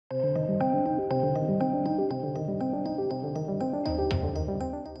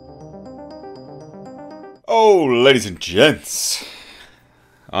Oh, ladies and gents,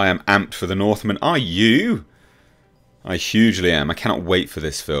 I am amped for The Northman. Are you? I hugely am. I cannot wait for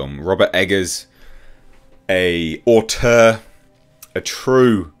this film. Robert Eggers, a auteur, a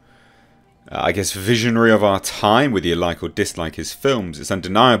true, I guess, visionary of our time, whether you like or dislike his films. It's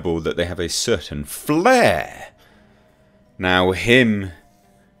undeniable that they have a certain flair. Now, him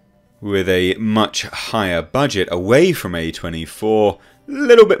with a much higher budget, away from A24, a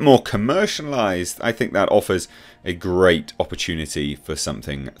little bit more commercialized, I think that offers a great opportunity for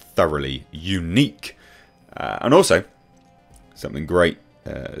something thoroughly unique. And also, something great,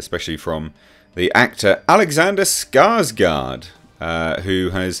 especially from the actor Alexander Skarsgard, who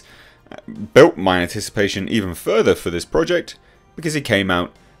has built my anticipation even further for this project, because he came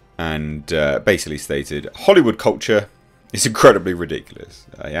out and basically stated Hollywood culture is incredibly ridiculous.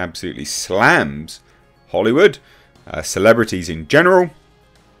 He absolutely slams Hollywood, celebrities in general,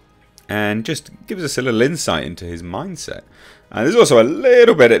 and just gives us a little insight into his mindset. And there's also a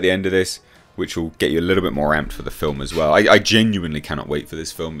little bit at the end of this which will get you a little bit more amped for the film as well. I genuinely cannot wait for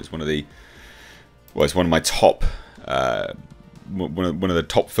this film. It's one of the, well, it's one of my top, one of the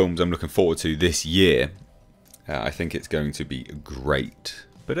top films I'm looking forward to this year. I think it's going to be great.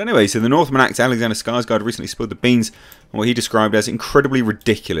 But anyway, so the Northman actor Alexander Skarsgard recently spilled the beans on what he described as incredibly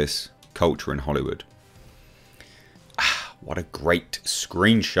ridiculous culture in Hollywood. Ah, what a great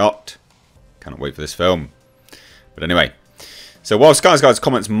screenshot. Cannot wait for this film. But anyway, so while Skarsgard's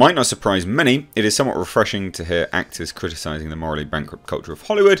comments might not surprise many, it is somewhat refreshing to hear actors criticising the morally bankrupt culture of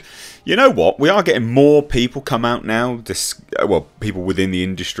Hollywood. You know what? We are getting more people come out now, well, people within the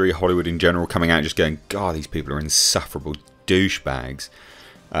industry, Hollywood in general, coming out just going, God, these people are insufferable douchebags.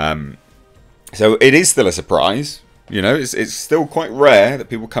 So it is still a surprise. You know, it's still quite rare that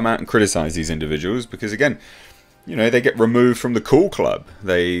people come out and criticise these individuals because, again, you know, they get removed from the cool club.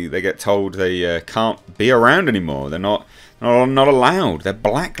 They get told they can't be around anymore. They're not allowed. They're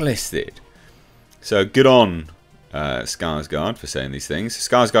blacklisted. So good on Skarsgard for saying these things.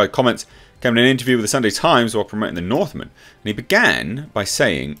 Skarsgard comments came in an interview with the Sunday Times while promoting The Northman, and he began by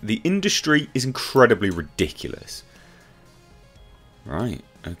saying the industry is incredibly ridiculous. Right.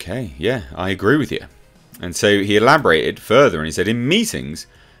 Okay. Yeah, I agree with you. And so he elaborated further, and he said, in meetings,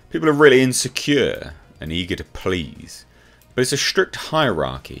 people are really insecure and eager to please. But it's a strict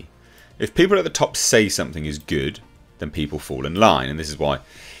hierarchy. If people at the top say something is good, then people fall in line. And this is why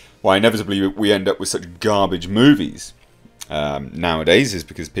inevitably we end up with such garbage movies nowadays, is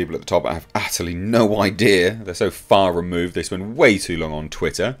because people at the top have utterly no idea. They're so far removed. They spend way too long on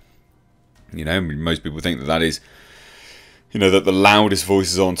Twitter. You know, most people think that that is, you know, that the loudest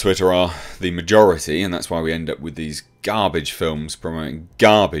voices on Twitter are the majority, and that's why we end up with these garbage films promoting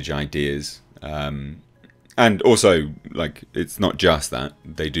garbage ideas. And also, like, it's not just that.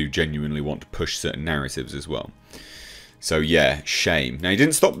 They do genuinely want to push certain narratives as well. So, yeah, shame. Now, he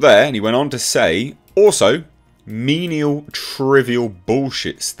didn't stop there, and he went on to say, also, menial, trivial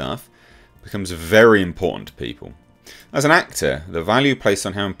bullshit stuff becomes very important to people. As an actor, the value placed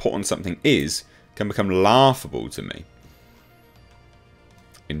on how important something is can become laughable to me.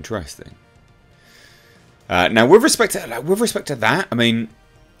 Interesting. Now, with respect to that, I mean,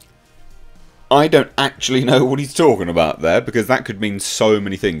 I don't actually know what he's talking about there, because that could mean so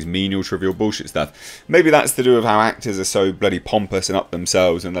many things. Menial, trivial bullshit stuff. Maybe that's to do with how actors are so bloody pompous and up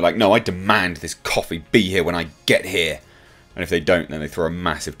themselves, and they're like, no, I demand this coffee be here when I get here. And if they don't, then they throw a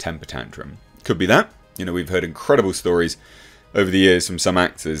massive temper tantrum. Could be that. You know, we've heard incredible stories over the years from some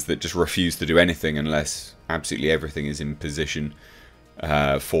actors that just refuse to do anything unless absolutely everything is in position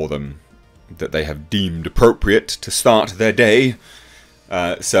for them that they have deemed appropriate to start their day.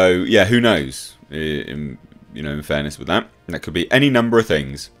 So yeah, who knows? You know, in fairness with that, that could be any number of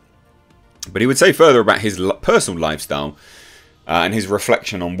things. But he would say further about his personal lifestyle and his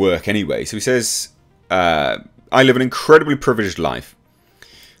reflection on work anyway. So he says, I live an incredibly privileged life.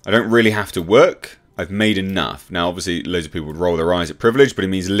 I don't really have to work. I've made enough. Now, obviously, loads of people would roll their eyes at privilege, but he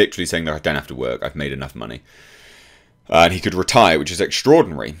means literally saying that I don't have to work. I've made enough money. And he could retire, which is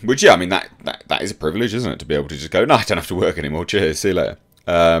extraordinary. Which, yeah, I mean, that is a privilege, isn't it? To be able to just go, no, I don't have to work anymore. Cheers, see you later.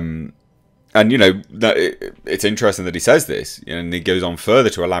 And, you know, it's interesting that he says this. And he goes on further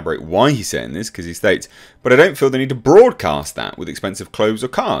to elaborate why he's saying this, because he states, but I don't feel the need to broadcast that with expensive clothes or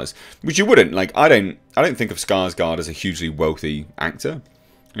cars. Which you wouldn't. Like, I don't think of Skarsgård as a hugely wealthy actor.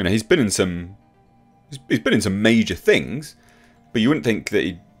 You know, he's been in some major things, but you wouldn't think that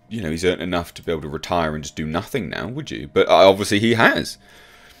he's earned enough to be able to retire and just do nothing now, would you? But obviously he has.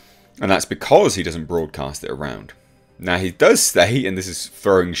 And that's because he doesn't broadcast it around. Now, he does say, and this is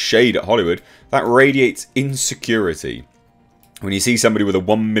throwing shade at Hollywood, that radiates insecurity. When you see somebody with a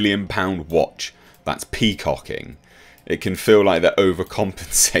 £1 million watch that's peacocking. It can feel like they're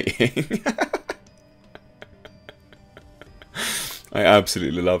overcompensating. I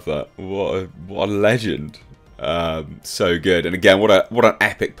absolutely love that. What a legend. So good. And again, what an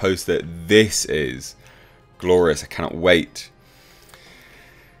epic poster this is. Glorious. I cannot wait.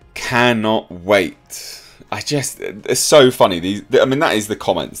 Cannot wait. It's so funny. I mean, that is the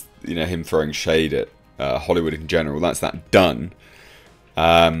comments, you know, him throwing shade at Hollywood in general. That's that done.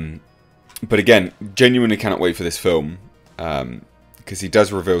 But again, genuinely cannot wait for this film, because he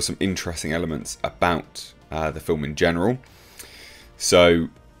does reveal some interesting elements about the film in general. So,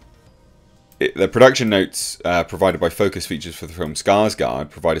 the production notes provided by Focus Features for the film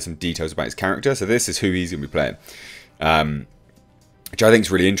Skarsgard provided some details about his character. So this is who he's going to be playing, which I think is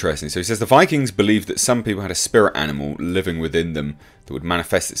really interesting. So he says, the Vikings believed that some people had a spirit animal living within them that would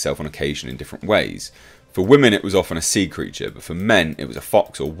manifest itself on occasion in different ways. For women, it was often a sea creature, but for men, it was a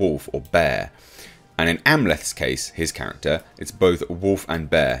fox or wolf or bear. And in Amleth's case, his character, it's both wolf and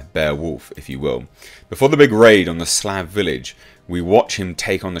bear, bear-wolf, if you will. Before the big raid on the Slav village, we watch him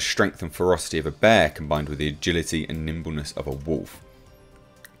take on the strength and ferocity of a bear combined with the agility and nimbleness of a wolf.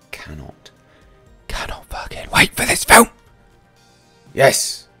 Cannot fucking wait for this film!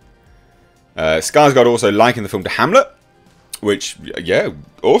 Yes! Skarsgård also likened the film to Hamlet, which, yeah,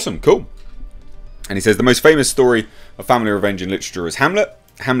 awesome, cool. And he says, the most famous story of family revenge in literature is Hamlet.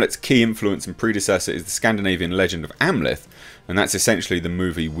 Hamlet's key influence and predecessor is the Scandinavian legend of Amleth, and that's essentially the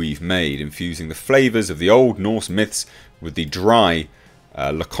movie we've made, infusing the flavours of the old Norse myths with the dry,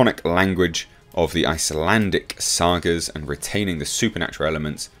 laconic language of the Icelandic sagas and retaining the supernatural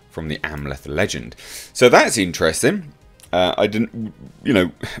elements from the Amleth legend. So that's interesting. I didn't, you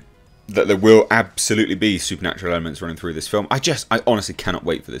know, that there will absolutely be supernatural elements running through this film. I honestly cannot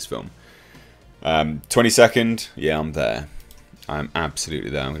wait for this film. 22nd, yeah, I'm there. I'm absolutely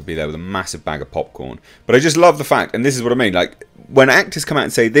there. I'm going to be there with a massive bag of popcorn. But I just love the fact, and this is what I mean, like, when actors come out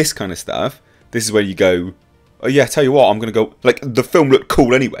and say this kind of stuff, this is where you go, oh yeah, tell you what, I'm going to go, like, the film looked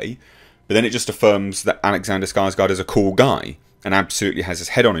cool anyway, but then it just affirms that Alexander Skarsgård is a cool guy, and absolutely has his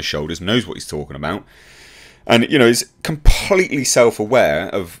head on his shoulders, knows what he's talking about, and, you know, is completely self-aware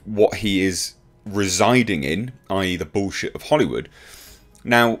of what he is residing in, i.e. the bullshit of Hollywood.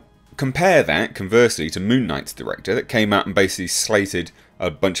 Now, compare that, conversely, to Moon Knight's director that came out and basically slated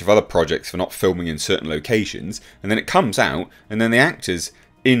a bunch of other projects for not filming in certain locations, and then it comes out, and then the actors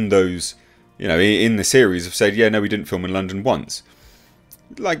in those, you know, in the series have said, yeah, no, we didn't film in London once.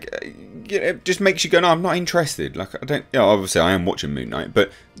 Like, it just makes you go, no, I'm not interested. Like, I don't, you know, obviously I am watching Moon Knight, but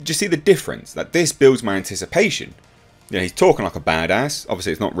do you see the difference? That this builds my anticipation. You know, he's talking like a badass.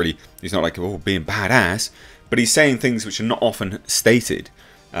 Obviously, it's not really, he's not like, oh, being badass, but he's saying things which are not often stated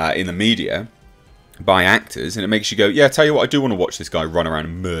in the media by actors, and it makes you go, yeah, tell you what, I do want to watch this guy run around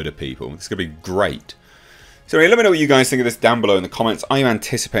and murder people. It's going to be great. So anyway, let me know what you guys think of this down below in the comments. Are you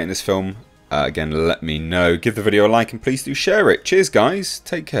anticipating this film? Again, let me know. Give the video a like and please do share it. Cheers, guys.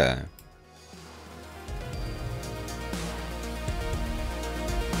 Take care.